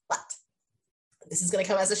Webs. But this is going to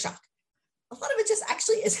come as a shock. A lot of it just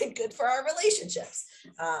actually isn't good for our relationships.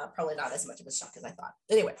 Probably not as much of a shock as I thought.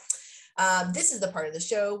 Anyway, this is the part of the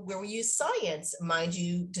show where we use science, mind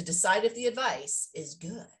you, to decide if the advice is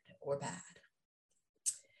good or bad.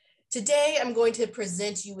 Today, I'm going to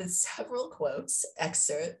present you with several quotes,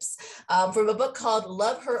 excerpts from a book called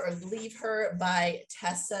Love Her or Leave Her by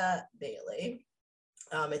Tessa Bailey.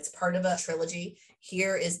 It's part of a trilogy.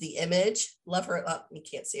 Here is the image. Love Her, you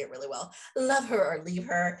can't see it really well. Love Her or Leave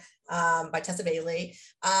Her by Tessa Bailey.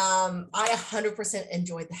 I 100%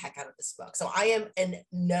 enjoyed the heck out of this book. So I am in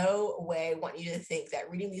no way want you to think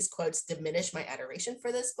that reading these quotes diminish my adoration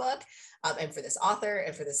for this book and for this author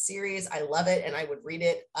and for this series. I love it and I would read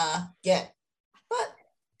it again. But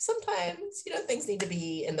sometimes, things need to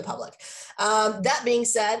be in the public. That being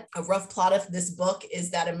said, a rough plot of this book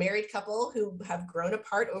is that a married couple who have grown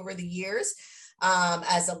apart over the years,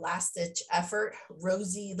 as a last-ditch effort,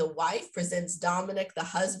 Rosie, the wife, presents Dominic, the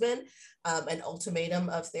husband, an ultimatum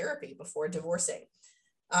of therapy before divorcing.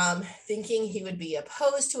 Thinking he would be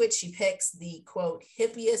opposed to it, she picks the, quote,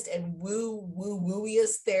 hippiest and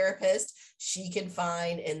woo-woo-wooiest therapist she can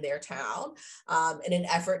find in their town in an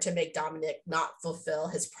effort to make Dominic not fulfill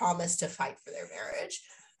his promise to fight for their marriage.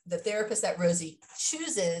 The therapist that Rosie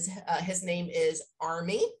chooses, his name is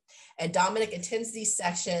Army, and Dominic attends these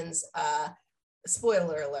sessions.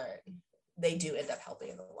 Spoiler alert, they do end up helping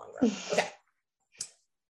in the long run. Okay.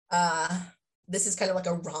 This is kind of like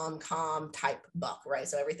a rom-com type book, right?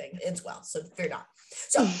 So everything ends well, so fear not.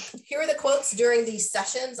 So here are the quotes during these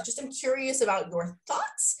sessions. Just am curious about your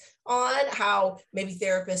thoughts on how maybe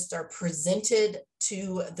therapists are presented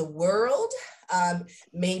to the world,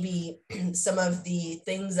 maybe some of the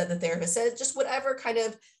things that the therapist says, just whatever kind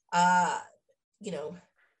of,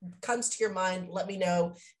 comes to your mind, let me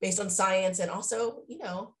know based on science and also,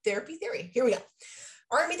 therapy theory. Here we go.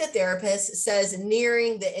 Army, the therapist, says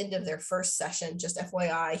nearing the end of their first session, just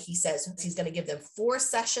FYI, he says he's going to give them 4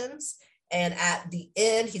 sessions. And at the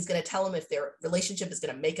end, he's going to tell them if their relationship is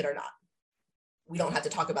going to make it or not. We don't have to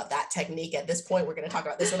talk about that technique at this point. We're going to talk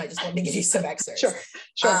about this one. I just wanted to give you some excerpts.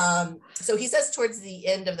 Sure. So he says towards the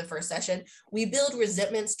end of the first session, we build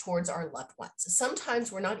resentments towards our loved ones.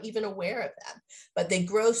 Sometimes we're not even aware of them, but they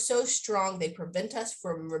grow so strong they prevent us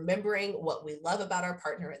from remembering what we love about our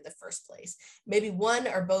partner in the first place. Maybe one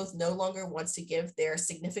or both no longer wants to give their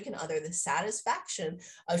significant other the satisfaction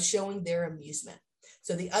of showing their amusement.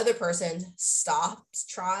 So the other person stops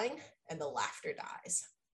trying and the laughter dies.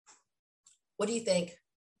 What do you think?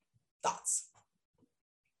 Thoughts?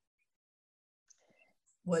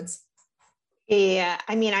 Woods? Yeah,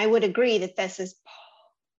 I would agree that this is,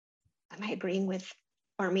 am I agreeing with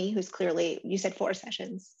Army, who's clearly, you said 4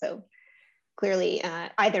 sessions, so clearly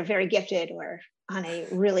either very gifted or on a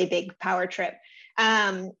really big power trip.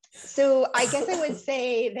 So I guess I would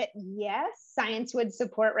say that yes, science would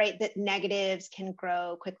support, right, that negatives can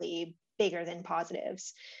grow quickly bigger than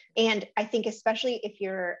positives. And I think especially if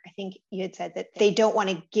I think you had said that they don't want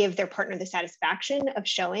to give their partner the satisfaction of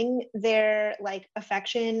showing their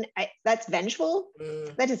affection, that's vengeful.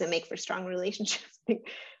 That doesn't make for strong relationships. I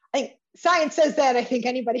think science says that. I think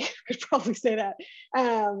anybody could probably say that.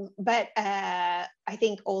 But I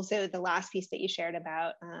think also the last piece that you shared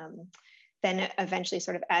about then eventually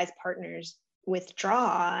sort of as partners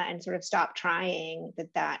withdraw and sort of stop trying,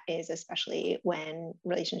 that is especially when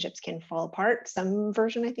relationships can fall apart. Some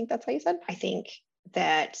version, I think that's how you said. I think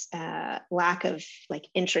that lack of like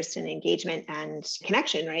interest and engagement and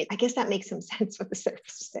connection, right? I guess that makes some sense what the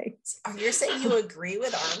therapist is saying. Are you saying you agree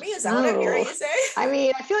with Army? Is that what I'm hearing you say? I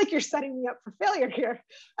mean, I feel like you're setting me up for failure here.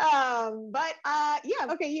 Yeah,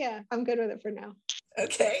 okay, yeah, I'm good with it for now.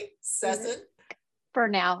 Okay, Sesson? For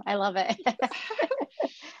now, I love it.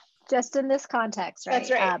 Just in this context, right?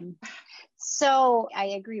 That's right. So I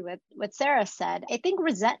agree with what Sarah said. I think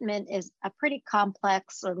resentment is a pretty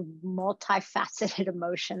complex or multifaceted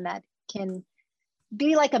emotion that can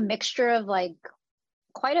be like a mixture of like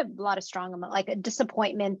quite a lot of strong, like a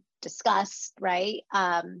disappointment, disgust, right?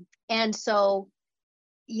 And so,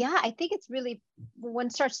 yeah, I think it's really, one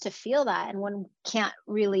starts to feel that and one can't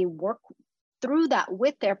really work through that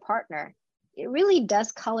with their partner. It really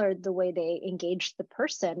does color the way they engage the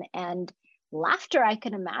person. And laughter, I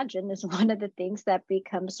can imagine, is one of the things that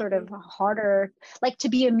becomes sort of harder, like to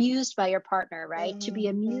be amused by your partner, right? To be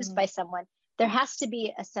amused by someone, there has to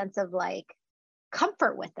be a sense of like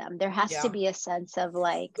comfort with them. There has to be a sense of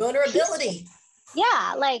like vulnerability.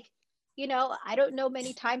 Yeah, like, I don't know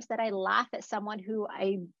many times that I laugh at someone who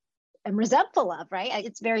I am resentful of, right?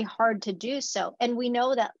 It's very hard to do so. And we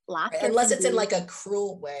know that laughter, right, unless it's in like a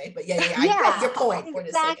cruel way, but yeah, yeah, your point.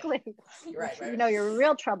 Exactly. You're right. You're in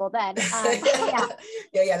real trouble then.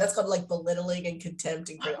 Yeah, that's called like belittling and contempt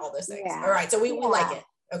and all those things. Yeah. All right, so we like it.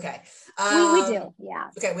 Okay. We do, yeah.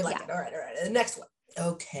 Okay, we like it. All right. And the next one.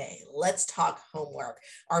 Okay, let's talk homework.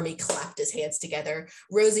 Army clapped his hands together.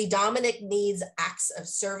 Rosie, Dominic needs acts of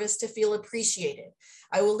service to feel appreciated.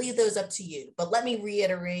 I will leave those up to you, but let me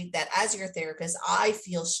reiterate that as your therapist, I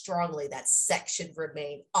feel strongly that sex should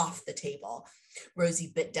remain off the table.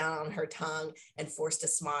 Rosie bit down on her tongue and forced a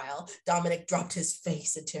smile. Dominic dropped his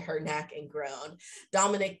face into her neck and groaned.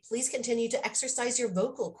 Dominic, please continue to exercise your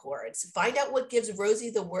vocal cords. Find out what gives Rosie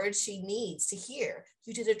the words she needs to hear.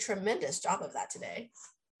 You did a tremendous job of that today.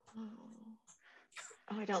 Oh,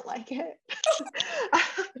 I don't like it.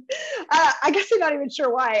 I guess I'm not even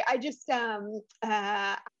sure why. I just, Break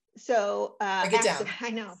it down.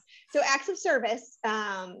 I know. So acts of service,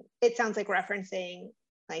 it sounds like referencing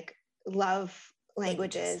like love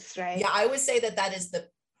languages, right? Yeah, I would say that is the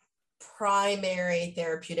primary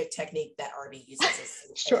therapeutic technique that Army uses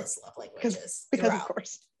is love languages. Because of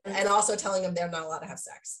course. And also telling them they're not allowed to have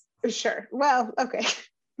sex. Sure. Well, okay.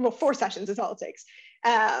 Well, 4 sessions is all it takes.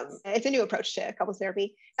 It's a new approach to couples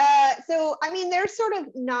therapy. So, I mean, there's sort of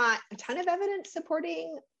not a ton of evidence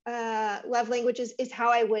supporting love languages is how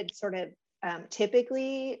I would sort of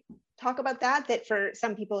typically talk about that for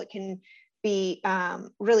some people, it can be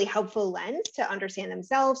really helpful lens to understand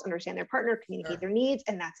themselves, understand their partner, communicate their needs,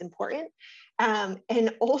 and that's important.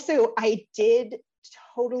 And also I did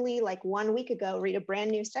totally like 1 week ago read a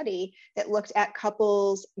brand new study that looked at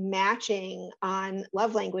couples matching on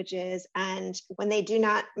love languages, and when they do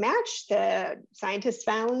not match, the scientists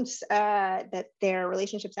found that their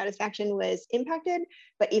relationship satisfaction was impacted,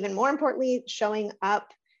 but even more importantly, showing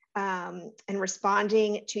up and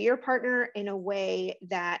responding to your partner in a way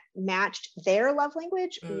that matched their love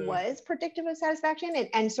language was predictive of satisfaction.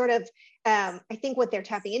 And sort of, I think what they're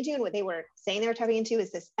tapping into and what they were saying they were tapping into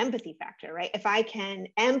is this empathy factor, right? If I can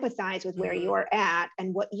empathize with where you're at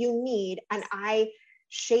and what you need, and I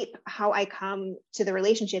shape how I come to the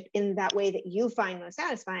relationship in that way that you find most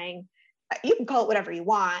satisfying, you can call it whatever you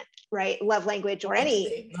want, right? Love language or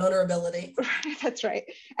any vulnerability. That's right.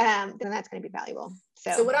 Then that's going to be valuable.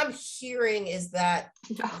 So what I'm hearing is that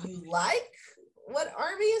you like what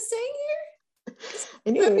Army is saying here? I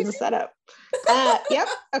knew it was a setup. Yep.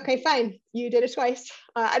 Okay, fine. You did it twice.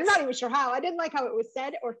 I'm not even sure how. I didn't like how it was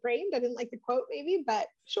said or framed. I didn't like the quote maybe, but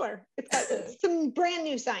sure. It's got some brand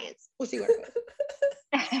new science. We'll see where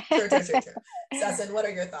it goes. Sure. Sesson, what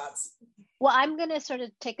are your thoughts? Well, I'm going to sort of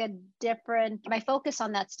take my focus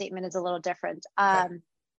on that statement is a little different.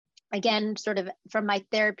 Again, sort of from my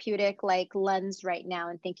therapeutic like lens right now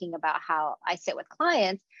and thinking about how I sit with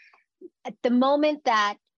clients, at the moment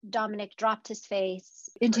that Dominic dropped his face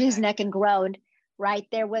into his neck and groaned, right,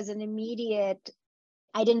 there was an immediate,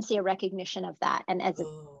 I didn't see a recognition of that. And as an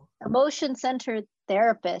emotion-centered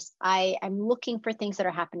therapist, I'm looking for things that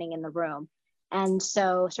are happening in the room. And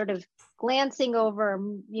so sort of glancing over,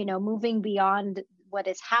 moving beyond what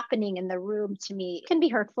is happening in the room to me can be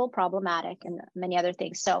hurtful, problematic, and many other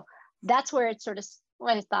things. So that's where it's sort of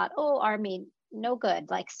when I thought, Army, no good.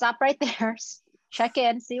 Like, stop right there, check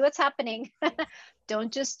in, see what's happening.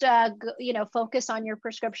 Don't just, focus on your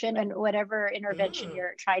prescription and whatever intervention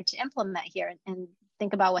you're trying to implement here, and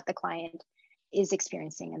think about what the client is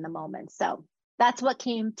experiencing in the moment. So that's what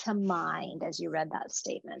came to mind as you read that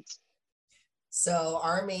statement. So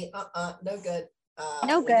Army, no good.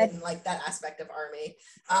 No We good. didn't like that aspect of Army.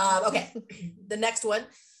 Okay, the next one.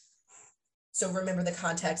 So remember the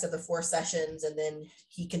context of the 4 sessions, and then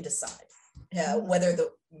he can decide whether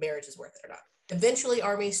the marriage is worth it or not. Eventually,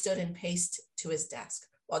 Army stood and paced to his desk,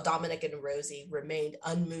 while Dominic and Rosie remained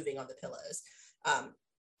unmoving on the pillows.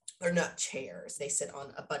 They're not chairs. They sit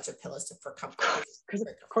on a bunch of pillows for comfort.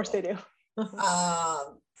 Of course they do.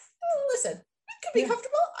 Listen, it could be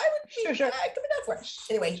comfortable. I could be down for it.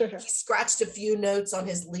 Anyway, he scratched a few notes on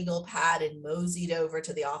his legal pad and moseyed over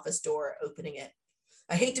to the office door, opening it.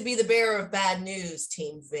 I hate to be the bearer of bad news,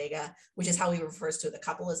 Team Vega, which is how he refers to the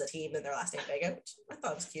couple as a team and their last name Vega, which I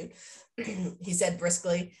thought was cute. He said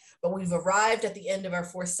briskly, but we've arrived at the end of our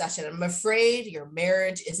 4th session. I'm afraid your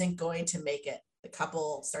marriage isn't going to make it. The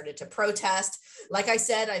couple started to protest. Like I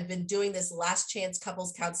said, I've been doing this last chance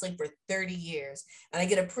couples counseling for 30 years, and I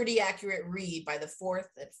get a pretty accurate read by the 4th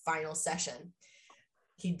and final session.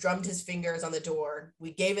 He drummed his fingers on the door.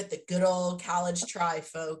 We gave it the good old college try,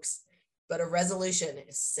 folks, but a resolution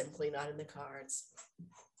is simply not in the cards.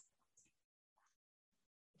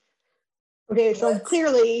 Okay, so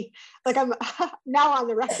clearly, like I'm now on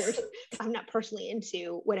the record, I'm not personally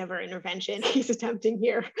into whatever intervention he's attempting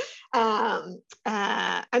here. I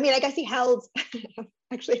mean, I guess he held,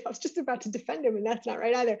 actually, I was just about to defend him and that's not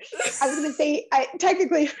right either. I was gonna say,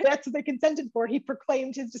 technically that's what they consented for. He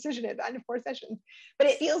proclaimed his decision at the end of 4 sessions. But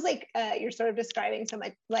it feels like you're sort of describing some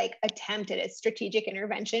like attempt at a strategic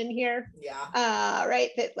intervention here. Yeah. Right,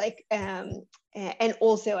 that like, and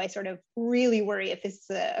also I sort of really worry if this is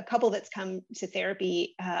a couple that's come to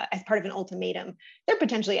therapy as part of an ultimatum, they're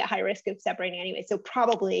potentially at high risk of separating anyway. So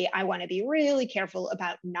probably I want to be really careful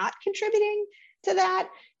about not contributing to that.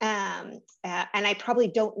 And I probably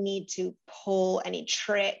don't need to pull any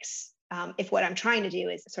tricks if what I'm trying to do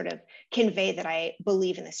is sort of convey that I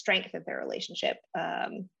believe in the strength of their relationship,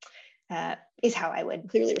 is how I would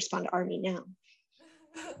clearly respond to Army now.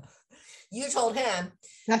 You told him.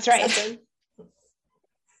 That's right.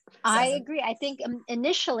 I agree. I think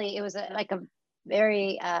initially it was like a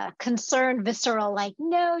very concerned, visceral, like,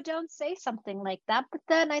 no, don't say something like that. But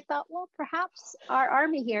then I thought, well, perhaps our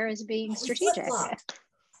Army here is being strategic.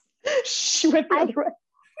 She went the other way.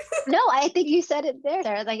 No, I think you said it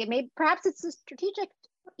there. Like perhaps it's a strategic,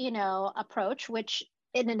 approach, which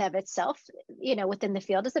in and of itself, within the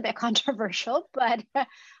field is a bit controversial, but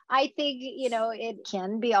I think, it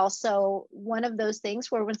can be also one of those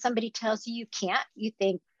things where when somebody tells you you can't, you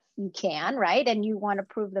think you can, right? And you want to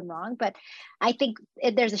prove them wrong. But I think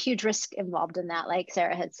there's a huge risk involved in that, like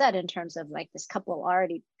Sarah had said, in terms of like this couple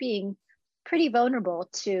already being pretty vulnerable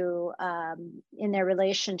to in their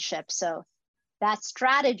relationship. So that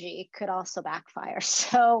strategy could also backfire.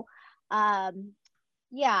 So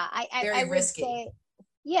yeah, I would say,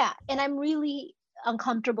 yeah. And I'm really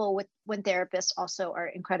uncomfortable with when therapists also are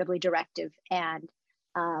incredibly directive and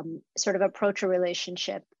sort of approach a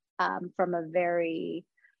relationship from a very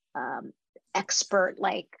expert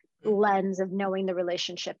like lens of knowing the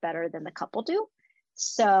relationship better than the couple do.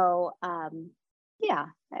 So yeah,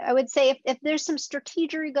 I would say if there's some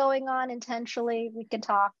strategery going on intentionally, we can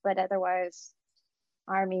talk, but otherwise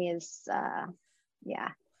Army is yeah.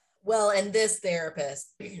 Well, and this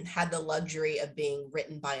therapist had the luxury of being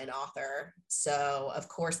written by an author. So of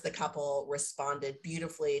course the couple responded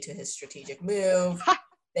beautifully to his strategic move.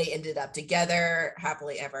 They ended up together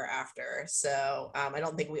happily ever after. So I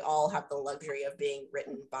don't think we all have the luxury of being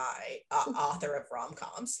written by author of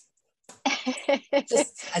rom-coms.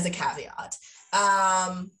 Just as a caveat.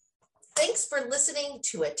 Thanks for listening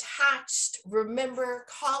to Attached. Remember,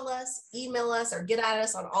 call us, email us, or get at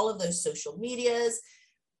us on all of those social medias.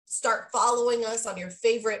 Start following us on your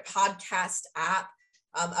favorite podcast app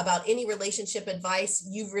about any relationship advice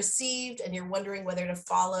you've received and you're wondering whether to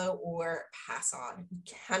follow or pass on. We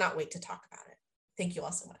cannot wait to talk about it. Thank you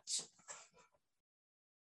all so much.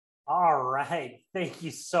 All right. Thank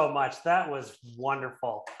you so much. That was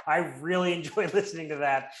wonderful. I really enjoyed listening to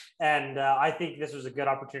that. And I think this was a good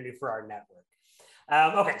opportunity for our network.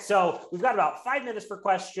 Okay, so we've got about 5 minutes for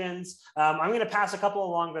questions. I'm going to pass a couple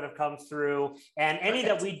along that have come through. And any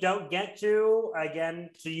that we don't get to, again,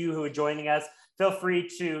 to you who are joining us, feel free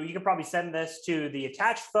to, you can probably send this to the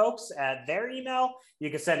Attached folks at their email. You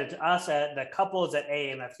can send it to us at the couples at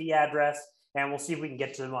AMFT address, and we'll see if we can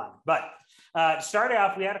get to them on. But to start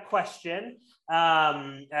off, we had a question.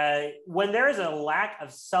 When there is a lack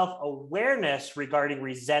of self-awareness regarding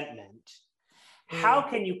resentment, how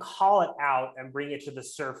can you call it out and bring it to the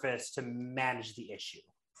surface to manage the issue?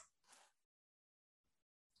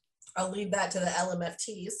 I'll leave that to the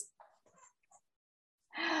LMFTs.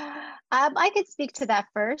 I could speak to that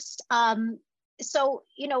first. So,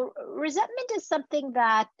 resentment is something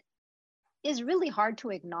that is really hard to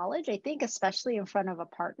acknowledge, I think, especially in front of a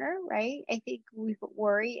partner, right? I think we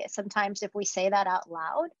worry sometimes if we say that out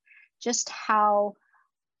loud, just how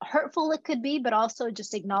hurtful it could be, but also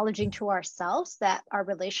just acknowledging to ourselves that our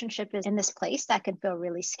relationship is in this place that can feel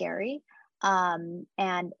really scary,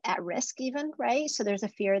 and at risk even, right? So there's a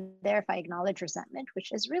fear there if I acknowledge resentment,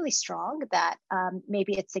 which is really strong, that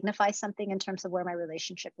maybe it signifies something in terms of where my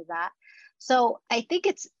relationship is at. So I think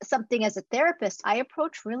it's something as a therapist, I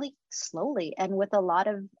approach really slowly and with a lot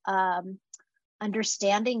of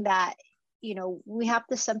understanding that, we have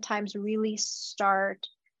to sometimes really start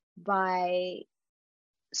by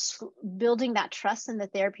building that trust in the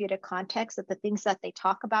therapeutic context, that the things that they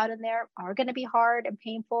talk about in there are going to be hard and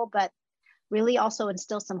painful, but really also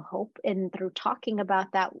instill some hope. And through talking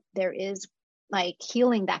about that, there is like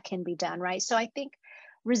healing that can be done, right? So I think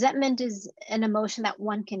resentment is an emotion that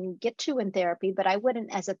one can get to in therapy, but I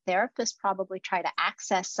wouldn't, as a therapist, probably try to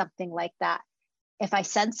access something like that if I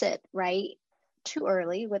sense it, right, too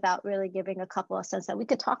early, without really giving a couple of sense that we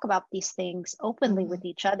could talk about these things openly with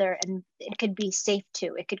each other, and it could be safe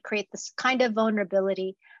too. It could create this kind of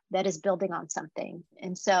vulnerability that is building on something.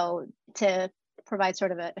 And so to provide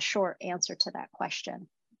sort of a short answer to that question.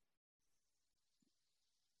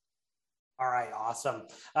 All right, awesome.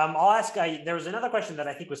 I'll ask, there was another question that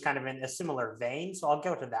I think was kind of in a similar vein, so I'll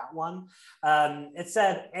go to that one. It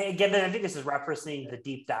said, again, I think this is referencing the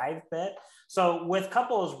deep dive bit. So with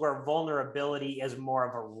couples where vulnerability is more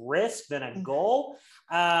of a risk than a goal,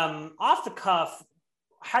 off the cuff,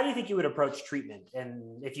 how do you think you would approach treatment,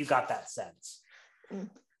 and if you got that sense?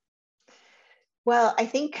 Well, I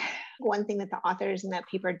think one thing that the authors in that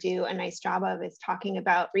paper do a nice job of is talking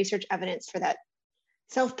about research evidence for that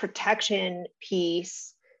self-protection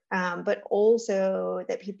piece, but also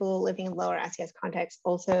that people living in lower SES contexts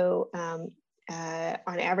also on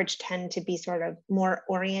average tend to be sort of more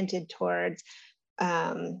oriented towards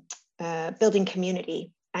building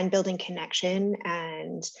community and building connection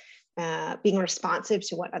and being responsive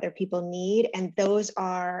to what other people need. And those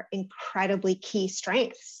are incredibly key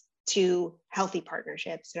strengths to healthy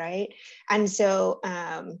partnerships, right? And so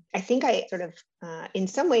I think I sort of, in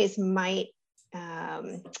some ways, might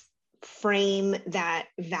frame that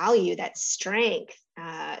value, that strength,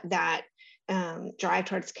 that drive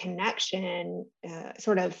towards connection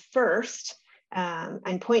sort of first,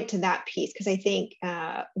 and point to that piece, because I think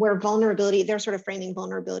where vulnerability, they're sort of framing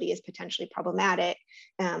vulnerability as potentially problematic.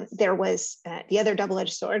 There was the other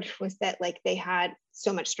double-edged sword was that like they had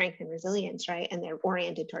so much strength and resilience, right? And they're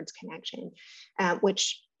oriented towards connection,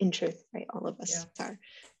 which in truth, right, all of us are.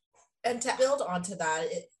 And to build onto that,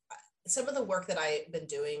 some of the work that I've been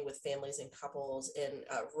doing with families and couples in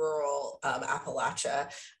rural Appalachia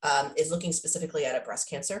is looking specifically at a breast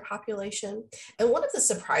cancer population. And one of the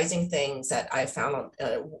surprising things that I found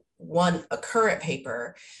on a current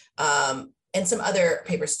paper and some other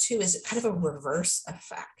papers too is kind of a reverse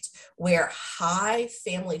effect where high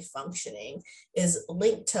family functioning is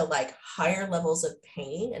linked to like higher levels of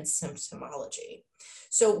pain and symptomology.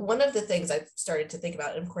 So one of the things I've started to think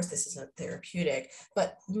about, and of course this isn't therapeutic,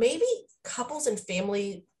 but maybe couples and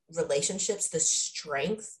family relationships, the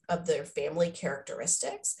strength of their family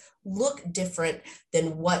characteristics look different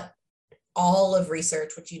than what all of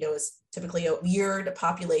research, which is typically a weird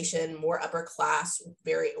population, more upper class,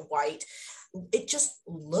 very white. It just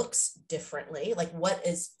looks differently. Like what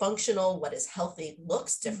is functional, what is healthy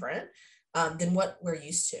looks different than what we're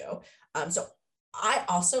used to. So I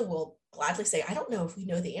also will gladly say, I don't know if we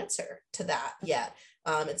know the answer to that yet.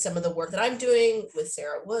 It's some of the work that I'm doing with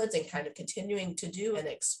Sarah Woods and kind of continuing to do and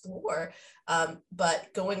explore.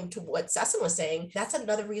 But going to what Sesson was saying, that's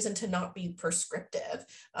another reason to not be prescriptive,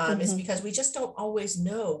 is because we just don't always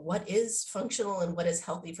know what is functional and what is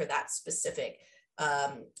healthy for that specific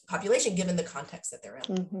population, given the context that they're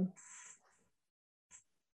in.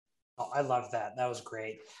 Oh, I love that. That was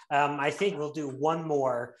great. I think we'll do one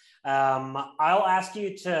more. I'll ask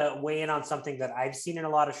you to weigh in on something that I've seen in a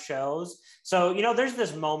lot of shows. So, there's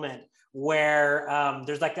this moment where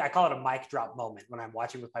there's like, I call it a mic drop moment when I'm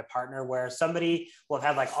watching with my partner, where somebody will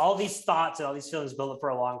have had like all these thoughts and all these feelings built up for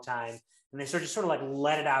a long time. And they just sort of like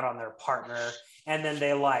let it out on their partner. And then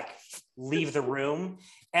they like leave the room,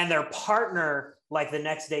 and their partner, like the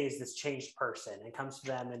next day, is this changed person and comes to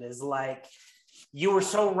them and is like, you were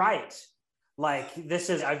so right. Like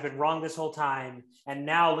I've been wrong this whole time. And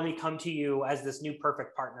now let me come to you as this new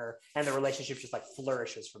perfect partner. And the relationship just like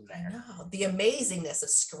flourishes from there. I know, the amazingness of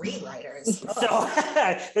screenwriters.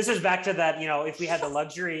 So this is back to that, if we had the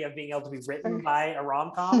luxury of being able to be written by a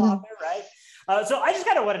rom-com author, right? So I just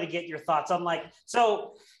kind of wanted to get your thoughts on like,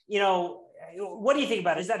 so, what do you think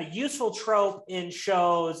about it? Is that a useful trope in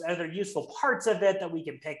shows? Are there useful parts of it that we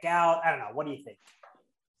can pick out? I don't know. What do you think?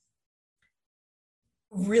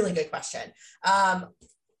 Really good question. I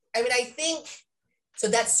mean, I think, so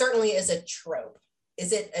that certainly is a trope.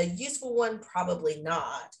 Is it a useful one? Probably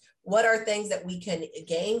not. What are things that we can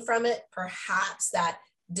gain from it? Perhaps that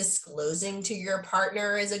disclosing to your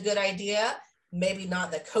partner is a good idea. Maybe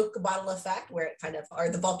not the Coke bottle effect where it kind of, or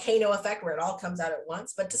the volcano effect where it all comes out at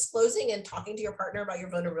once, but disclosing and talking to your partner about your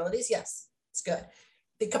vulnerabilities, yes, it's good.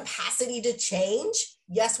 The capacity to change,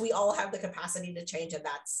 yes, we all have the capacity to change, and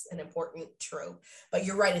that's an important trope. But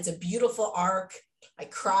you're right, it's a beautiful arc. I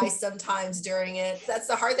cry sometimes during it. That's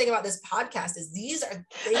the hard thing about this podcast is these are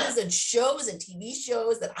things and shows and TV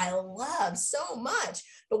shows that I love so much.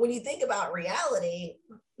 But when you think about reality,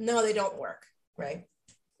 no, they don't work, right?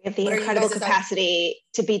 We have the incredible capacity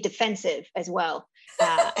to be defensive as well.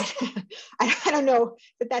 I don't know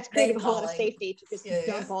that that's creating a whole lot of safety to just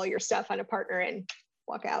dump all your stuff on a partner and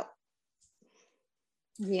walk out.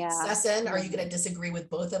 Yeah. Sesson, are you going to disagree with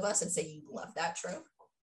both of us and say you love that trope?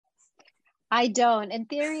 I don't. In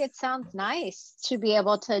theory, it sounds nice to be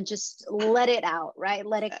able to just let it out, right?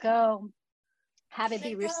 Let it go, have it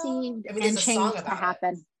be received, and change to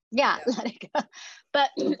happen. Yeah, let it go. But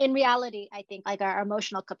in reality, I think like our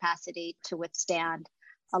emotional capacity to withstand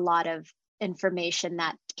a lot of information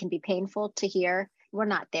that can be painful to hear, we're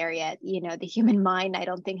not there yet. You know, the human mind, I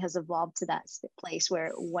don't think has evolved to that place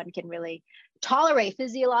where one can really tolerate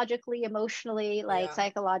physiologically, emotionally, like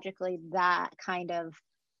psychologically, that kind of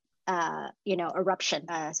eruption,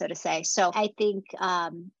 so to say. So I think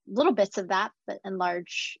little bits of that, but in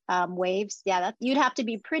large waves, you'd have to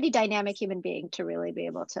be a pretty dynamic human being to really be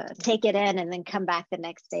able to take it in and then come back the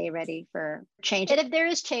next day ready for change. And if there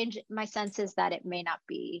is change, my sense is that it may not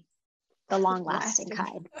be the long lasting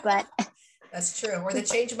kind, but that's true. Or the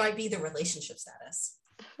change might be the relationship status.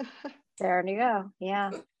 There you go.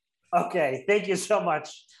 Yeah. Okay, thank you so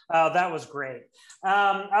much. That was great.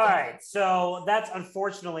 All right, so that's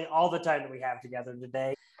unfortunately all the time that we have together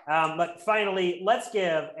today. But finally, let's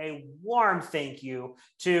give a warm thank you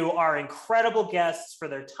to our incredible guests for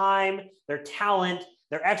their time, their talent,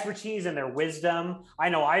 their expertise, and their wisdom. I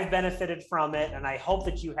know I've benefited from it, and I hope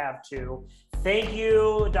that you have too. Thank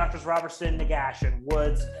you, Drs. Robertson, Nagash, and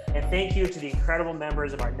Woods, and thank you to the incredible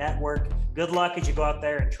members of our network. Good luck as you go out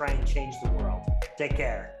there and try and change the world. Take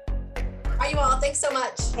care. All right, you all. Thanks so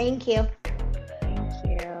much. Thank you.